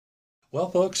Well,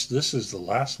 folks, this is the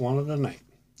last one of the night.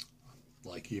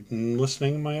 Like you've been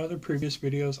listening to my other previous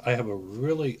videos, I have a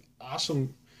really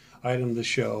awesome item to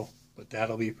show, but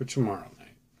that'll be for tomorrow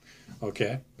night.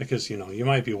 Okay? Because, you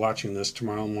might be watching this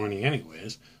tomorrow morning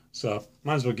anyways, so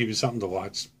might as well give you something to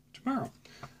watch tomorrow.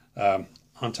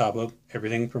 On top of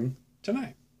everything from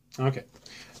tonight. Okay.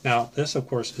 Now, this, of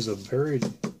course, is a very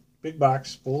big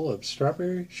box full of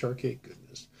strawberry shortcake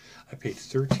goodness. I paid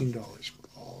 $13 for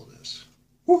all this.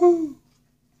 Woohoo!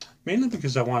 Mainly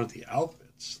because I wanted the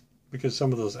outfits, because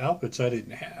some of those outfits I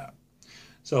didn't have.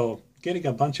 So getting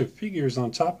a bunch of figures on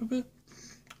top of it,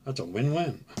 that's a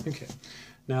win-win. Okay,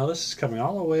 now this is coming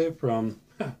all the way from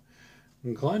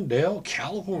Glendale,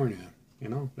 California.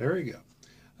 There you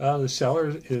go. The seller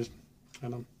is,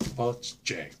 well, it's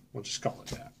Jay. We'll just call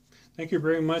it that. Thank you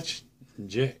very much,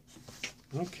 Jay.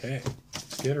 Okay,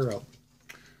 let's get her up.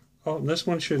 Oh, this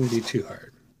one shouldn't be too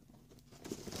hard.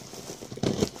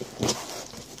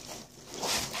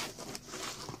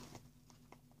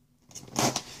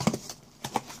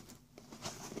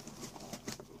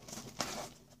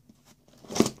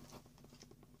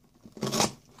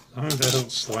 As long as I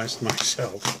don't slice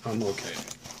myself, I'm okay.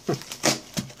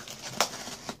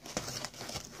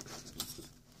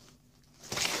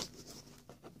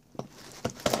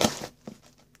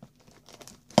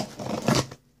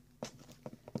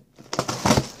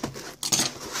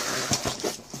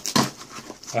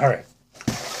 All right,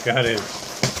 got in.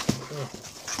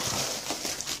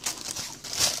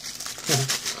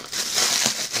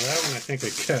 That one I think I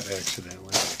cut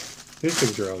accidentally. These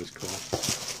things are always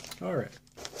cool. All right.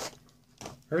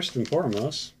 First and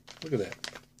foremost, look at that.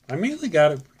 I mainly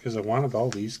got it because I wanted all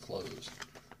these clothes.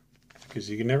 Because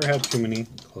you can never have too many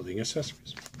clothing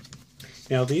accessories.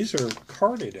 Now these are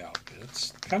carded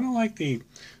outfits, kind of like the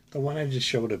one I just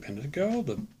showed a minute ago,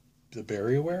 the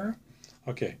berry wear.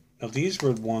 Okay, now these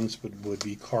were ones that would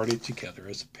be carded together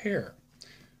as a pair.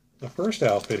 The first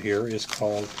outfit here is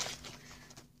called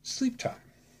sleep time,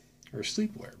 or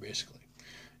sleepwear basically.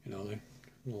 The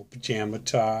little pajama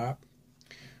top.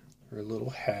 Her little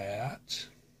hat.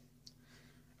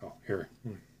 Oh, here.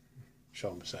 Show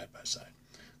them side by side.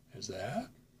 There's that.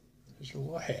 There's her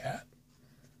little hat.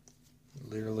 It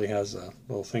literally has a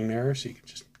little thing there, so you can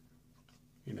just,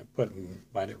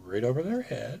 bind it right over their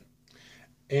head.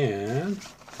 And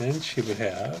then she would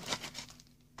have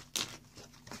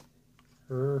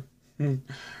her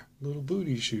little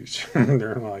booty shoes.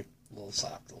 They're like little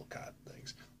soft, little cotton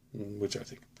things, which I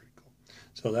think are pretty cool.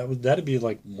 So that'd be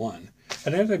like one.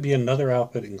 And then there'd be another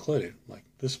outfit included. Like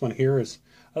this one here is,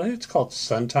 I think it's called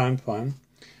Suntime Fun.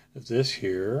 This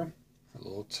here, a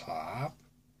little top,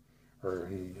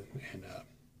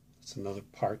 it's another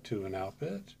part to an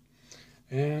outfit.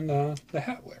 And the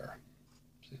hat wear.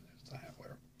 See, there's the hat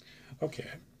wear.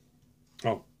 Okay.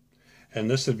 Oh, and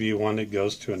this would be one that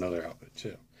goes to another outfit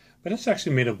too. But it's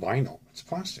actually made of vinyl. It's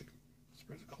plastic. It's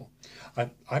pretty cool.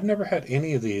 I've never had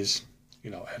any of these,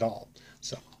 at all.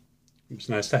 So it's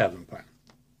nice to have them find.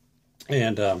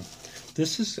 And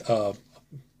this is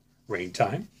rain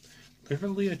time.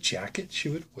 Literally a jacket she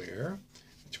would wear.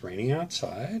 It's raining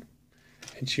outside.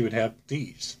 And she would have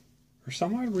these. For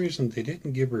some odd reason, they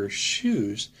didn't give her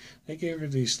shoes. They gave her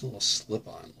these little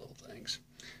slip-on little things.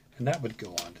 And that would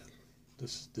go on to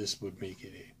this would make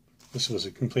it this was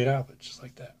a complete outfit, just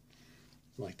like that.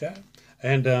 Like that.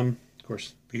 And, of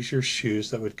course, these are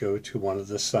shoes that would go to one of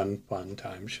the Sun Fun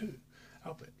Time shoe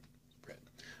outfit.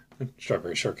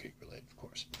 Strawberry shortcake related, of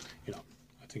course.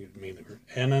 I think it mainly hurt.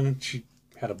 And then she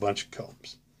had a bunch of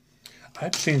combs.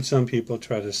 I've seen some people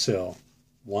try to sell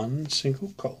one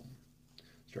single comb,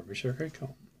 strawberry shortcake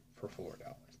comb, for $4.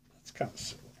 That's kind of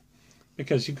silly.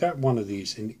 Because you got one of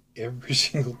these in every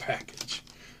single package.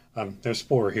 There's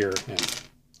 4 here, and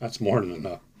that's more than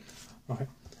enough. Okay.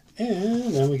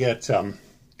 And then we got a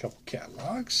couple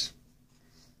catalogs,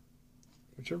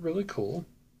 which are really cool.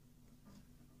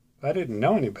 I didn't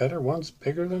know any better. One's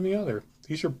bigger than the other.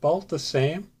 These are both the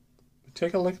same, but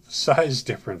take a look at the size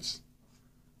difference.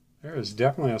 There is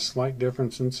definitely a slight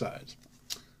difference in size.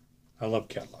 I love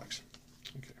catalogs.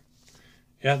 Okay.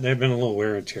 Yeah, they've been a little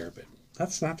wear and tear, but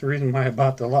that's not the reason why I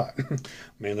bought the lot.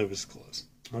 Mainly it was clothes.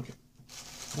 Okay.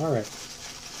 All right.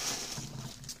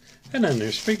 And then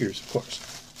there's figures, of course.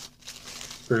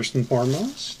 First and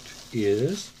foremost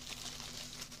is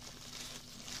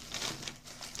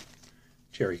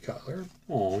Cherry Collar.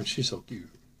 Oh, she's so cute.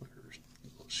 Her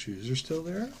little shoes are still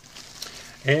there.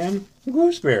 And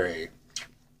Gooseberry.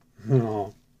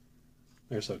 Oh,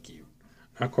 they're so cute.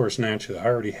 Now, of course, naturally, I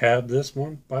already have this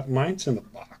one, but mine's in the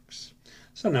box.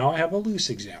 So now I have a loose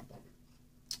example.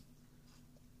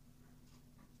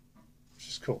 Which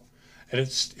is cool. and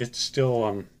it's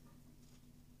still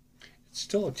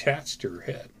attached to her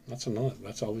head. That's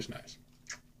always nice.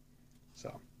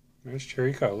 So there's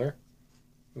Cherry Color.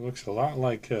 It looks a lot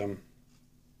like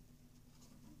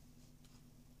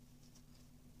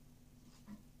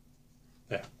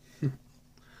yeah,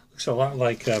 looks a lot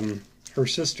like her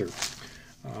sister,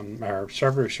 our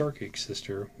Strawberry Shortcake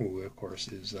sister, who of course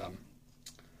is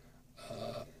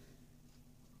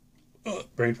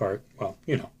brain fart. Well,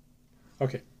 you know.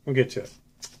 Okay, we'll get to it.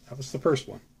 That was the first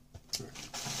one. All right.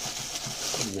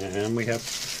 And then we have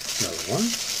another one.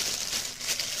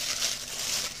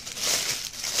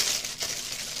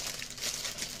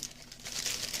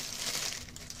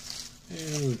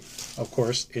 And of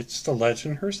course, it's the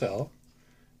legend herself.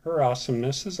 Her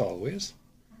awesomeness as always.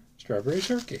 Strawberry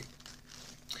Shortcake.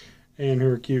 And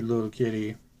her cute little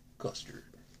kitty, Custard.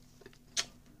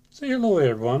 Say hello,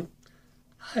 everyone.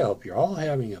 I hope you're all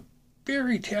having a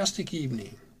very tastic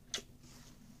evening.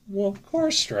 Well, of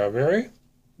course, Strawberry.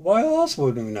 Why else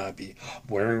would we not be?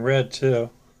 Wearing red, too.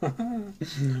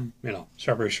 You know,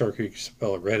 Strawberry Shortcake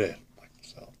spell it red.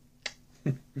 So.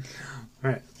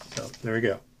 Alright, so there we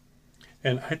go.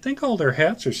 And I think all their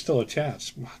hats are still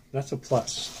attached. That's a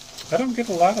plus. I don't get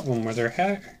a lot of them where their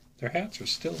hats are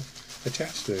still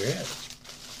attached to their heads.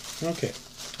 Okay,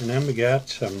 and then we got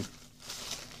the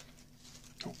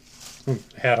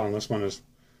hat on this one is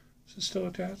it still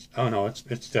attached? Oh no, it's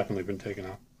definitely been taken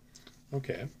off.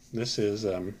 Okay, this is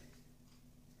I'm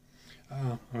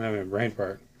having a brain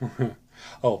fart.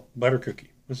 Oh, Butter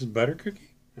Cookie. This is Butter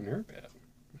Cookie and her hat.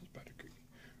 This is Butter Cookie.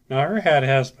 Now her hat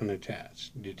has been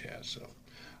detached. So,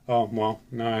 oh well,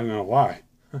 now I know why.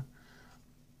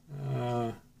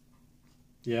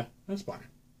 Yeah, that's fine.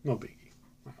 No biggie.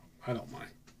 I don't mind.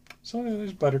 So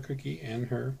there's Butter Cookie and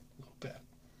her little pet.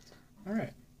 All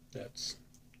right, that's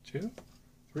 2,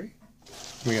 3.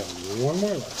 We got one more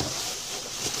left.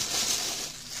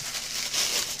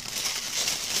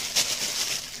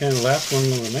 And the last one of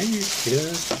the maze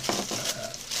is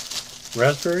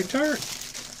Raspberry Tart.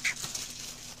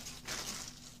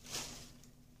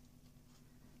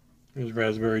 There's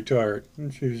Raspberry Tart,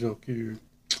 and she's so cute.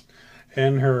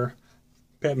 And her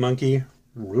pet monkey,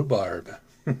 Rhubarb.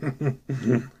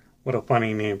 What a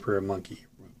funny name for a monkey,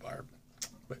 Rhubarb.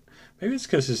 But maybe it's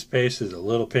because his face is a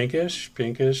little pinkish,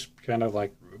 kind of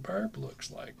like rhubarb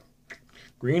looks like.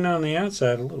 Green on the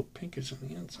outside, a little pinkish on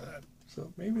the inside.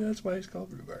 So maybe that's why he's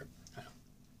called Rhubarb.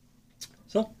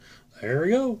 So there we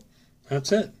go.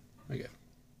 That's it. I got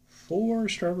 4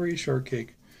 Strawberry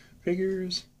Shortcake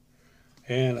figures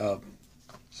and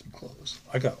some clothes.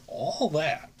 I got all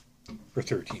that for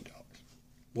 $13.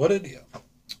 What a deal.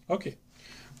 Okay.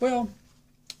 Well,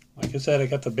 like I said, I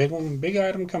got the big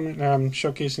item coming. I'm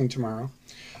showcasing tomorrow.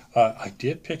 I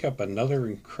did pick up another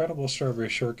incredible Strawberry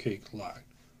Shortcake lot.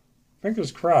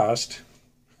 Fingers crossed.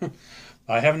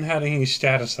 I haven't had any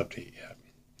status update yet,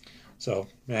 so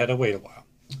I had to wait a while.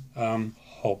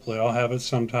 Hopefully I'll have it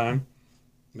sometime,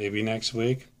 maybe next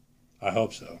week. I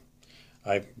hope so.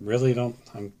 I really don't.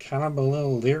 I'm kind of a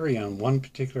little leery on one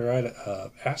particular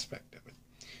aspect of it,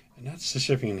 and that's the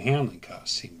shipping and handling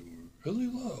costs seem really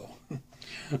low.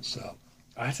 So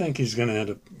I think he's going to end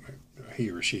up, he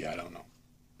or she, I don't know,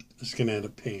 is going to end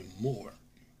up paying more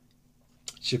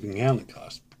shipping and handling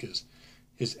costs because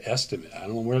his estimate, I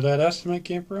don't know where that estimate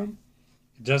came from.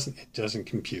 It doesn't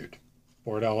compute.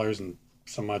 $4 and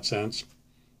some odd cents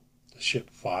to ship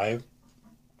 5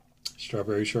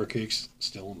 Strawberry Shortcakes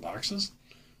still in boxes.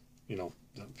 You know,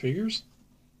 the figures.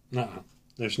 Nuh-uh.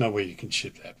 There's no way you can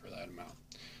ship that for that amount.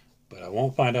 But I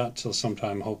won't find out until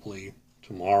sometime, hopefully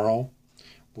tomorrow,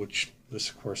 which this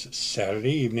of course is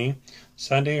Saturday evening.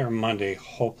 Sunday or Monday,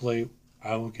 hopefully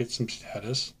I will get some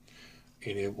status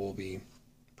and it will be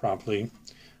promptly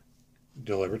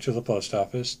delivered to the post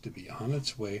office to be on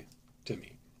its way to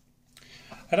me.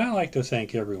 And I'd like to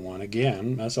thank everyone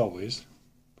again, as always,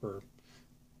 for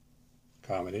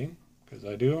commenting, because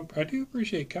I do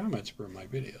appreciate comments for my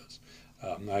videos.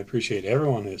 I appreciate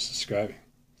everyone who's subscribing,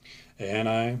 and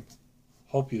I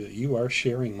hope that you are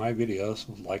sharing my videos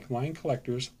with like-minded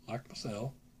collectors like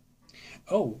myself.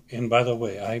 Oh, and by the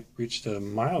way, I reached a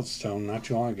milestone not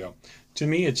too long ago. To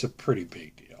me, it's a pretty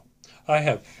big deal. I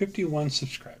have 51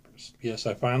 subscribers. Yes,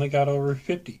 I finally got over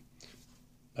 50.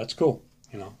 That's cool.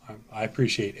 You know, I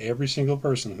appreciate every single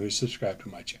person who's subscribed to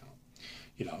my channel.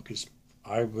 You know, because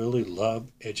I really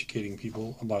love educating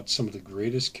people about some of the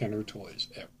greatest Kenner toys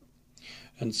ever.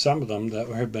 And some of them that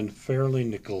have been fairly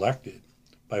neglected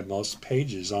by most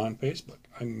pages on Facebook.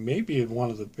 I may be one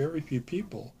of the very few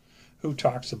people who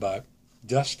talks about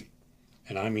Dusty.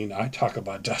 And I mean, I talk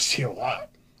about Dusty a lot.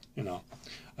 You know,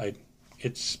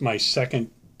 it's my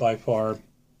second by far,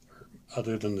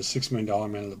 other than the $6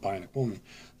 Million Man and the Bionic Woman,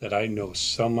 that I know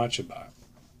so much about.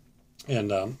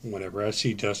 And whenever I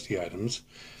see Dusty items,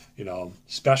 you know,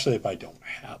 especially if I don't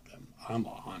have them, I'm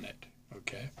on it.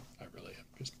 Okay, I really am.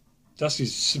 Because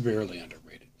Dusty's severely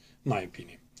underrated, in my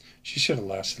opinion. She should have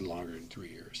lasted longer than 3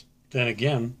 years. Then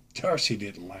again, Darcy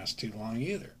didn't last too long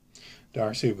either.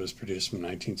 Darcy was produced from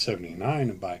 1979,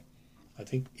 and by, I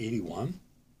think, 81,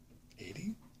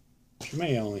 80, she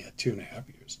may have only had 2.5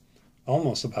 years.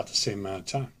 Almost about the same amount of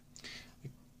time.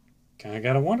 Kind of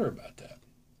got to wonder about that.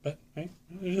 But hey,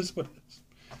 it is what it is.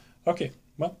 Okay,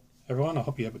 well, everyone, I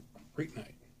hope you have a great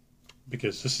night.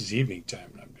 Because this is evening time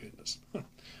when I'm doing this.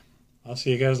 I'll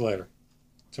see you guys later.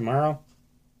 Tomorrow,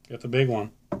 got the big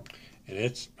one. And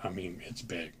it's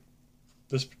big.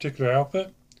 This particular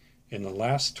outfit, in the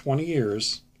last 20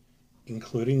 years,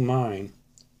 including mine,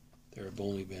 there have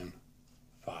only been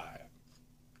 5.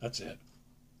 That's it.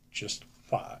 Just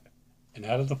 5. And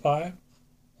out of the 5,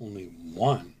 only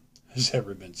 1 has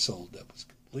ever been sold that was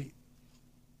complete.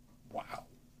 Wow.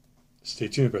 Stay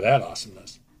tuned for that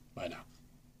awesomeness. Bye now.